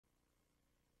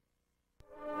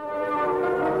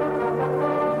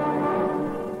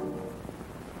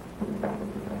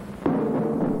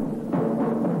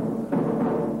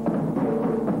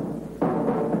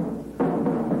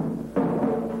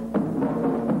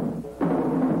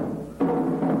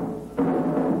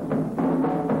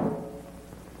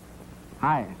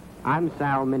Hi, I'm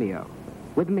Sal Mineo.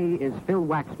 With me is Phil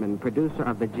Waxman, producer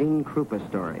of the Gene Krupa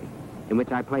Story, in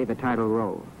which I play the title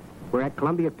role. We're at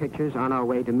Columbia Pictures on our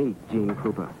way to meet Gene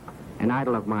Krupa, an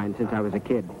idol of mine since I was a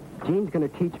kid. Gene's going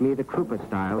to teach me the Krupa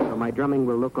style so my drumming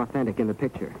will look authentic in the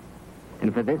picture.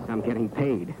 And for this, I'm getting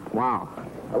paid. Wow.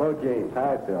 Hello, Gene.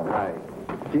 Hi, Phil. Hi.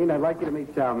 Gene, I'd like you to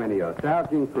meet Sal Mineo. Sal,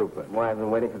 Gene Krupa. Why, I've been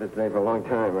waiting for this day for a long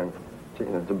time.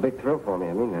 It's a big thrill for me.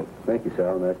 I mean that. Thank you,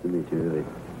 Sal. Nice to meet you, really.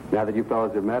 Now that you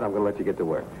fellas have met, I'm going to let you get to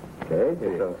work. Okay?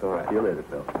 So. See you later,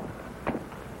 Phil.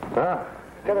 Ah,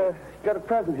 got a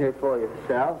present here for you,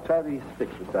 Sal. Try these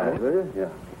sticks beside it, will you? Yeah.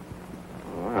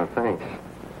 Wow, thanks.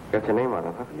 Got your name on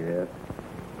it, huh? Yes.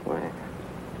 Why,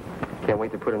 can't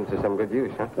wait to put them to some good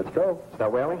use, huh? Let's go.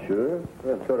 Start whaling? Sure. Yeah,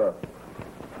 let's go to...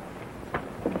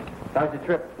 How's your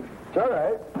trip? It's all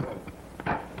right.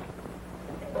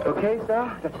 Okay, Sal?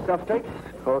 Got yourself stakes?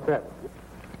 All set.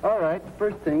 All right.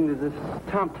 First thing is this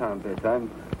tom-tom bit.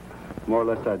 I'm more or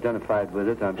less identified with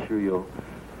it. I'm sure you'll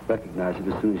recognize it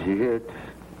as soon as you hear it.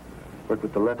 Work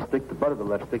with the left stick, the butt of the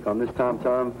left stick on this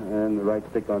tom-tom, and the right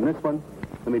stick on this one.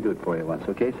 Let me do it for you once,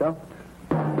 okay, Sal?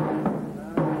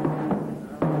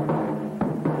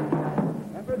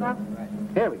 Remember now? Right.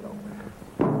 Here we go.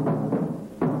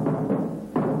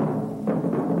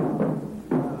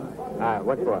 All right,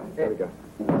 what for? There we go.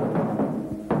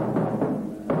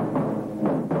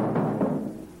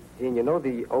 Gene, you know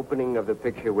the opening of the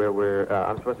picture where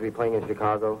I'm supposed to be playing in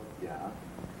Chicago? Yeah.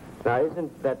 Now,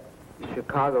 isn't that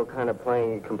Chicago kind of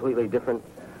playing completely different?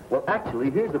 Well, actually,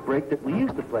 here's a break that we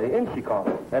used to play in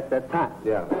Chicago at that time.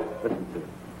 Yeah. Listen to it.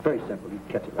 Very simple. You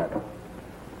can catch it right away.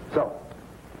 So.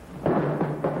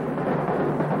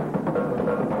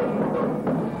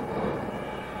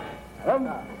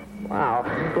 Wow.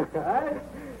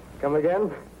 Come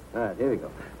again? All right, here we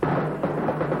go.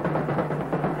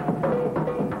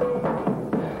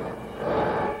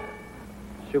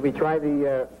 Should we try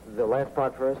the last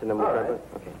part first, and then we'll All try right. it?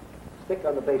 Okay. Stick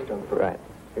on the bass drum first. Right.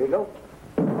 Here we go.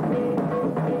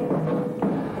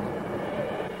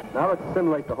 Now let's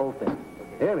simulate the whole thing.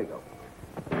 Here we go.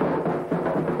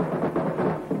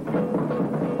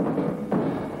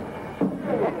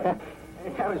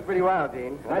 That was pretty wild,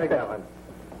 Gene. I like that one.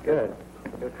 Good.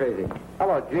 You're crazy.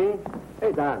 Hello, Gene.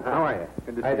 Hey, Don. How are you?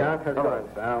 Good to see Hey, you. Don. How's it Hello, going?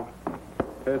 Sal.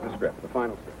 Here's the script, the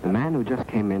final script. The man who just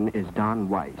came in is Don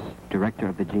Weiss, director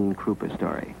of the Gene Krupa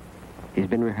Story. He's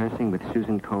been rehearsing with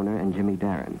Susan Kohner and Jimmy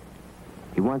Darren.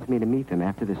 He wants me to meet them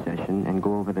after the session and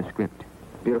go over the script.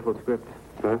 Beautiful script.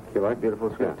 Huh? You like Beautiful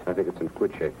script. Yeah, I think it's in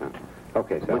good shape, huh?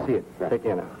 Okay, Sal. We'll see it. Right. Take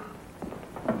care now.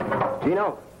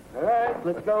 Gino. All right,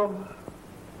 let's go.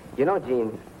 You know,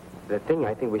 Gene, the thing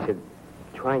I think we should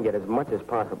try and get as much as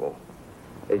possible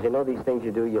is, you know these things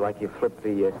you do, you flip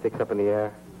the sticks up in the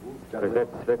air? Because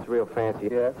that's real fancy.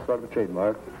 Yeah, it's sort of a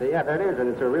trademark. Yeah, that is, and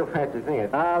it's a real fancy thing.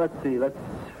 Let's see. Let's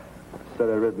set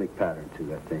a rhythmic pattern to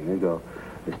that thing. Here we go.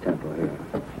 This tempo here.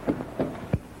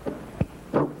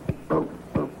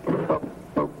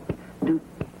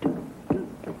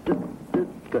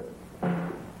 Good.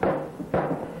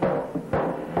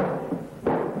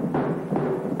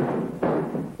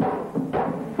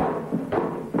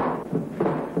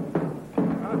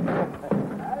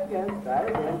 Try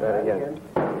it again.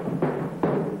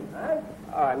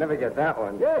 Oh, I never get that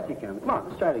one. Yes, you can. Come on,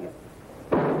 let's try it again.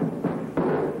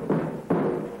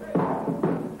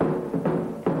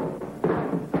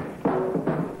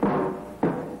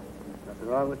 Nothing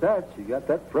wrong with that. You got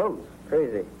that froze.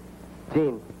 Crazy.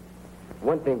 Gene,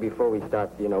 one thing before we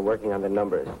start, working on the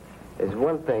numbers, is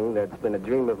one thing that's been a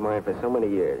dream of mine for so many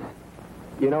years.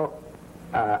 You know,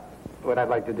 what I'd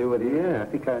like to do with you? Yeah, I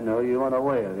think I know. You want to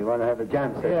wail. You want to have a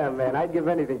jam session. Yeah, man, I'd give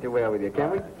anything to wail with you,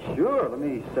 can we? Sure. Let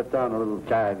me set down a little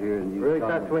jive here and you Really tell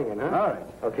start me. swinging, huh? All right.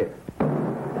 Okay.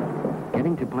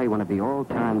 Getting to play one of the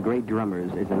all-time great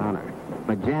drummers is an honor.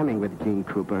 But jamming with Gene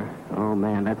Krupa, oh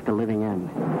man, that's the living end.